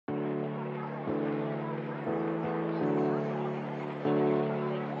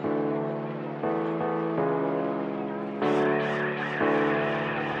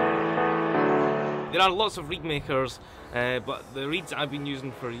there are lots of reed makers, but the reeds I've been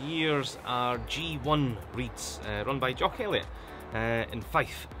using for years are G1 reeds, run by Jock Elliott in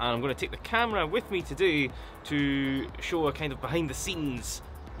Fife. And I'm going to take the camera with me today to show a kind of behind the scenes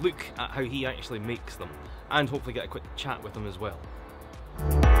look at how he actually makes them, and hopefully get a quick chat with him as well.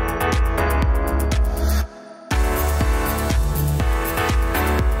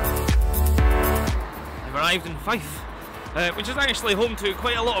 I've arrived in Fife, which is actually home to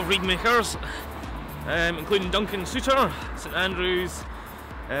quite a lot of reed makers, including Duncan Souter, St Andrews,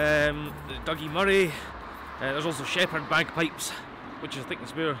 Dougie Murray. There's also Shepherd bagpipes, which I think is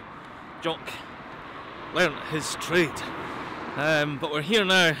where Jock learnt his trade. But we're here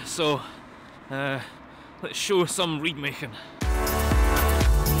now, so let's show some reed making.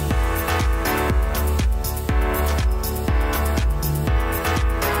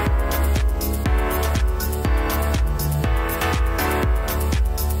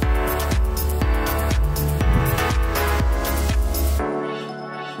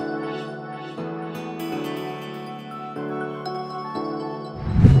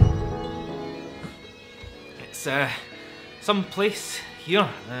 It's some place here.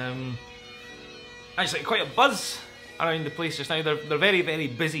 Actually, quite a buzz around the place just now. They're very, very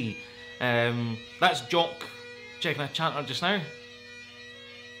busy. That's Jock checking a chanter just now.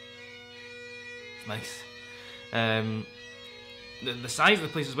 It's nice. The size of the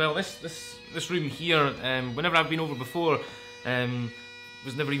place as well. This room here, whenever I've been over before,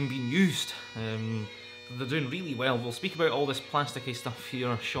 was never even being used. They're doing really well. We'll speak about all this plasticky stuff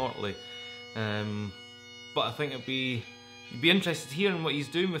here shortly. But I think you'd be interested to hear what he's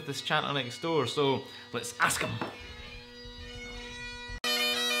doing with this chanter next door, so let's ask him.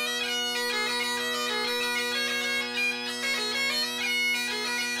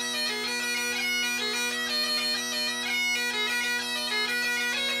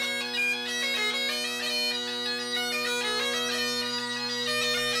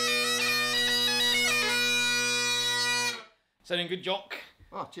 Sounding good, Jock?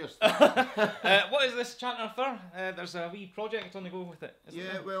 Oh, cheers. What is this chanter for? There's a wee project on the go with it, isn't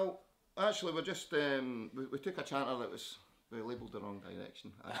there? Well, actually we're just, we took a chanter that we labelled the wrong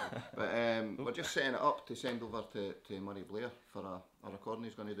direction, actually. But we're just setting it up to send over to Murray Blair for a recording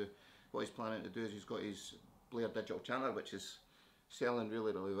he's going to do. What he's planning to do is he's got his Blair digital chanter, which is selling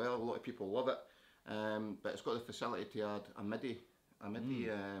really, really well. A lot of people love it. But it's got the facility to add a MIDI.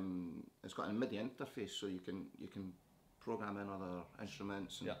 It's got a MIDI interface, so you can program in other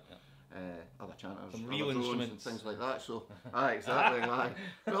instruments and other chanters, some real instruments and things like that. So, exactly.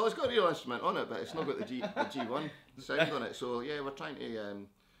 Well, it's got a real instrument on it, but it's not got the G1 sound on it. So yeah, we're trying to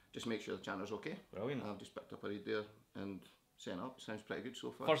just make sure the chanter's okay. Brilliant. I've just picked up a reed there and set it up. It sounds pretty good so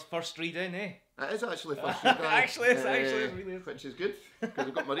far. First reed in, eh? It is actually first reed in. Actually, it really is. Which is good, because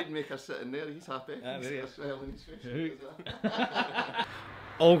I've got my reed maker sitting there. He's happy. He's smiling his face.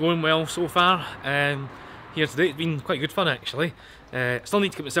 All going well so far. Here today. It's been quite good fun actually. Still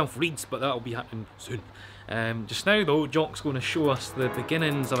need to get myself reeds, but that'll be happening soon. Just now though, Jock's going to show us the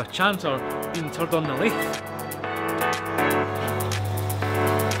beginnings of a chanter being turned on the lathe.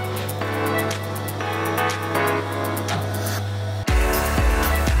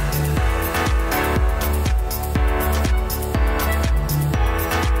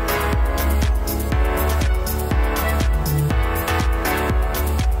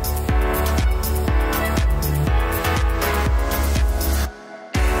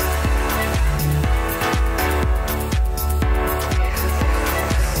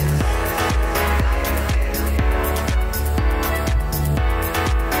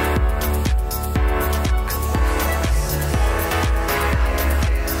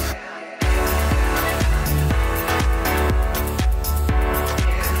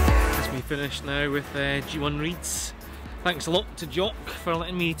 Finished now with G1 reeds. Thanks a lot to Jock for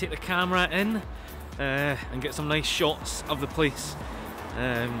letting me take the camera in and get some nice shots of the place.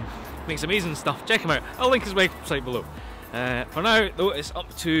 Makes amazing stuff. Check him out. I'll link his website below. For now though, it's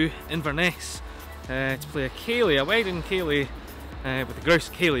up to Inverness to play a wedding ceilidh with the Grouse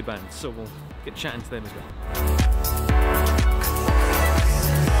Ceilidh Band, so we'll get chatting to them as well.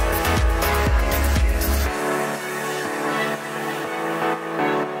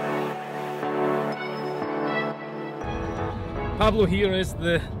 Pablo here is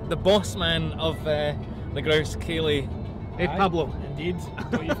the boss man of the Grouse Ceilidh. Hey Pablo. Indeed,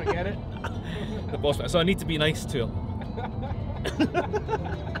 don't you forget it. The boss man, so I need to be nice to him.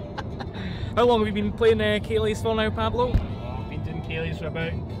 How long have you been playing ceilidhs for now, Pablo? Oh, I've been doing ceilidhs for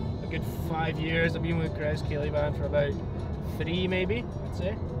about a good 5 years. I've been with Grouse Ceilidh Band for about 3 maybe, I'd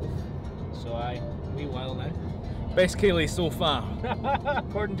say. So a wee while now. Best ceilidh so far.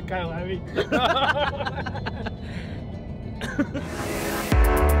 According to Kyle Howie.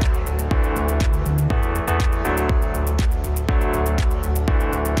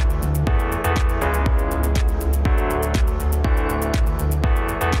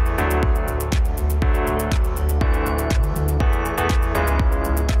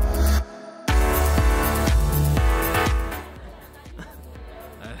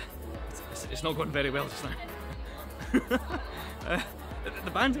 It's not going very well just now.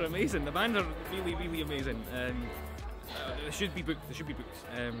 The band are amazing. The band are really, really amazing. They should be booked. They should be booked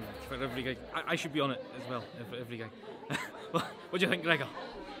for every gig. I should be on it as well for every gig. What do you think, Gregor?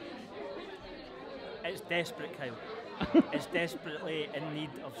 It's desperate, Kyle. It's desperately in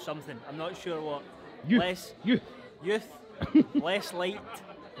need of something. I'm not sure what. Youth. Youth, less light,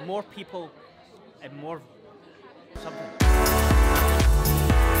 more people, and more something.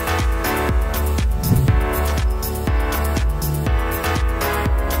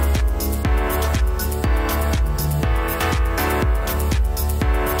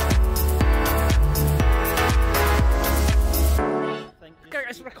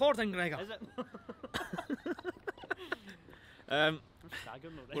 It's recording, Gregor. Is it?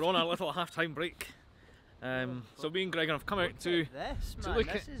 We're on our little half-time break. So me and Gregor have come out to look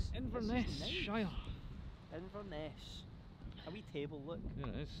at Inverness Shire. Inverness. A wee table, look. Yeah,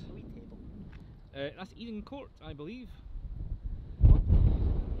 it is. A wee table. That's Eden Court, I believe.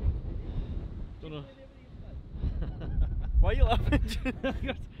 Don't know. Why are you laughing?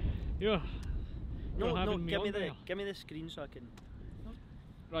 You're No, having me give me on there. give me the screen so I can.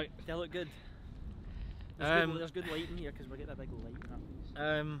 Right. They look good. There's good light in here because we're getting a big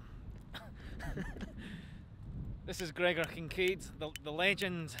light. This is Gregor Kincaid, the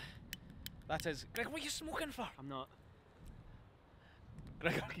legend. That is. Gregor, what are you smoking for? I'm not.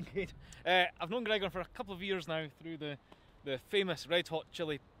 Gregor Kincaid. I've known Gregor for a couple of years now through the famous Red Hot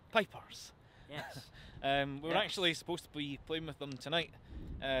Chili Pipers. Yes. We were actually supposed to be playing with them tonight.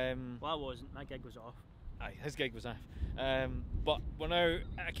 Well, I wasn't. My gig was off. Aye, his gig was off. But we're now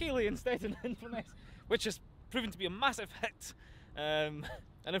at a ceilidh instead in Inverness, which has proven to be a massive hit. And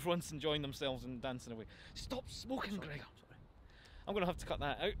everyone's enjoying themselves and dancing away. Stop smoking, Gregor. Sorry. I'm going to have to cut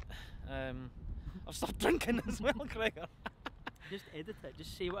that out. I've stopped drinking as well, Gregor. Just edit it.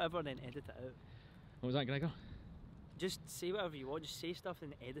 Just say whatever and then edit it out. What was that, Gregor? Just say whatever you want. Just say stuff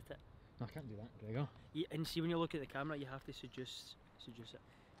and edit it. No, I can't do that, Gregor. And see when you look at the camera, you have to seduce it.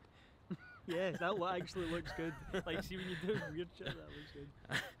 Yeah, that actually looks good. Like, see when you do weird shit, that looks good.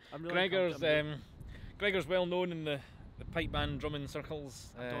 I'm really Gregor's well known in the pipe band drumming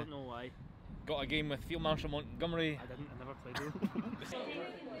circles. I don't know why. Got a game with Field Marshal Montgomery. I never played with him.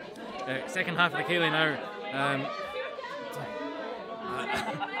 Second half of the ceilidh now.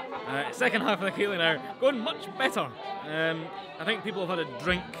 Second half of the ceilidh now. Going much better. I think people have had a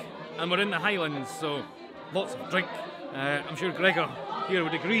drink, and we're in the Highlands, so lots of drink. I'm sure Gregor here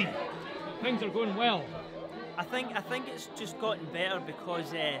would agree. Things are going well. I think it's just gotten better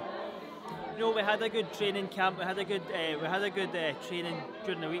because we had a good training camp. We had a good training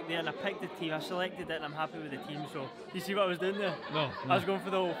during the week there, and I picked the team. I selected it, and I'm happy with the team. So you see what I was doing there? No. I was going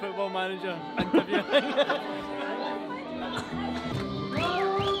for the whole football manager interview.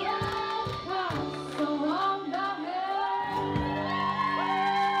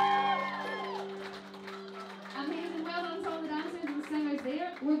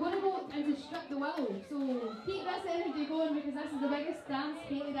 We're going to go into Strip the Willow, so keep this energy going because this is the biggest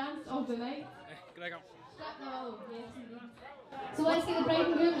ceilidh dance of the night. Gregor. Strip the Willow, yes indeed. So let's get the bride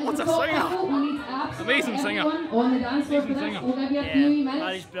and groom What's the a top singer? couple. We need absolutely Amazing singer. everyone on the dance floor for this. Amazing singer. We'll give you a Yeah, few that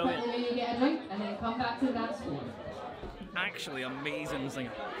minutes, is brilliant. quickly when you get a drink, and then come back to the dance floor. Actually, amazing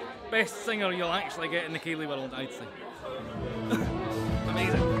singer. Best singer you'll actually get in the ceilidh world, I'd say.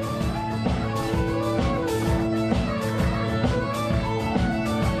 Amazing.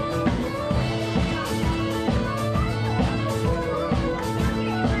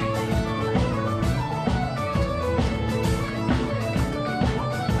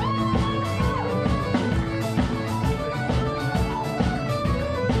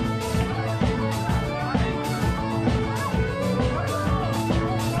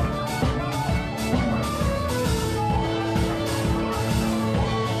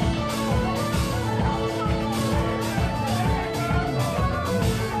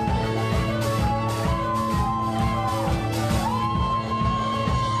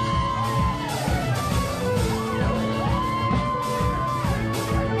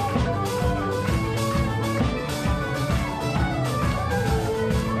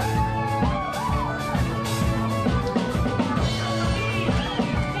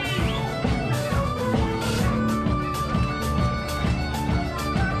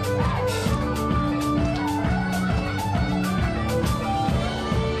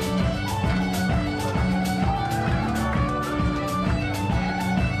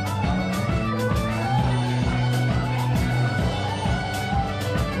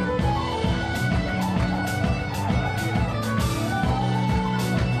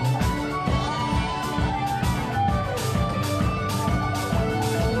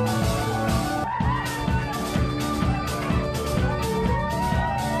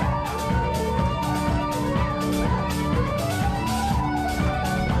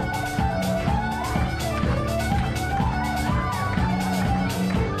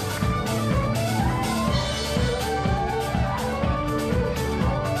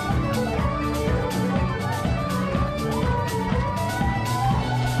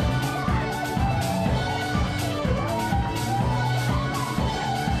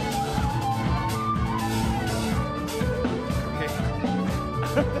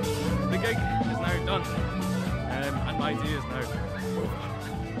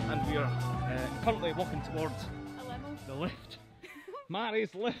 currently walking towards A limo. the lift.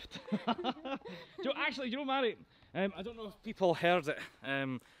 Mary's lift. Actually, you know, Mary, I don't know if people heard it.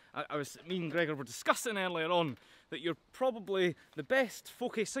 Me and Gregor were discussing earlier on that you're probably the best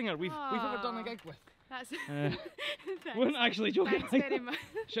folky singer we've ever done a gig with. That's We weren't actually joking. Thanks very much.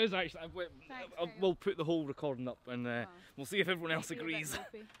 She's actually. We'll put the whole recording up and we'll see if everyone else I feel a bit agrees.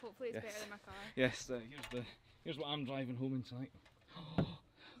 ropey. Hopefully it's Yes. better than my car. Yes, here's what I'm driving home in tonight. Oh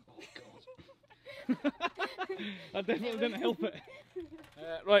God. I definitely didn't help it.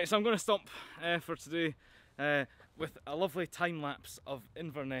 Right, so I'm going to stop for today with a lovely time lapse of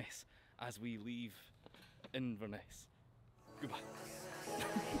Inverness as we leave Inverness. Goodbye.